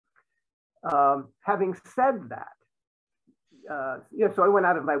Having said that, so I went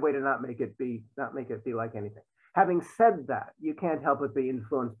out of my way to not make it be like anything. Having said that, you can't help but be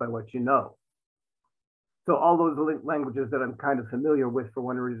influenced by what you know. So all those languages that I'm kind of familiar with for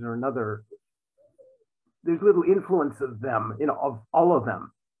one reason or another, there's little influence of them, of all of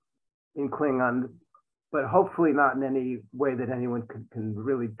them in Klingon, but hopefully not in any way that anyone can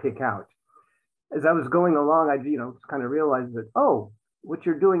really pick out. As I was going along, I kind of realized that, oh, what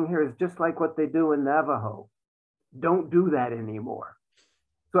you're doing here is just like what they do in Navajo. Don't do that anymore.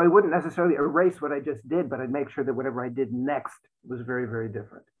 So I wouldn't necessarily erase what I just did, but I'd make sure that whatever I did next was very, very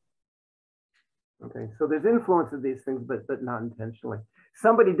different. Okay, so there's influence of these things, but not intentionally.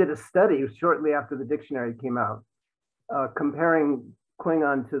 Somebody did a study shortly after the dictionary came out, comparing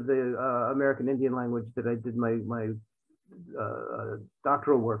Klingon to the American Indian language that I did my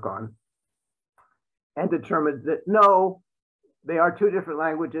doctoral work on, and determined that no, they are two different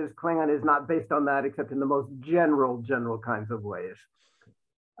languages. Klingon is not based on that, except in the most general kinds of ways.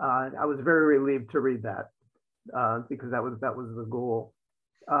 I was very relieved to read that because that was the goal.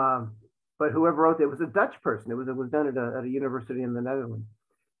 But whoever wrote it was a Dutch person. It was done at a university in the Netherlands.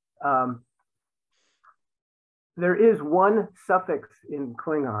 There is one suffix in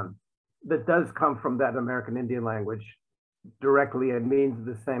Klingon that does come from that American Indian language directly and means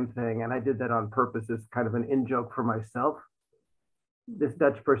the same thing. And I did that on purpose as kind of an in-joke for myself. This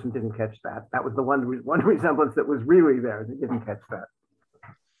Dutch person didn't catch that. That was the one resemblance that was really there. They didn't catch that.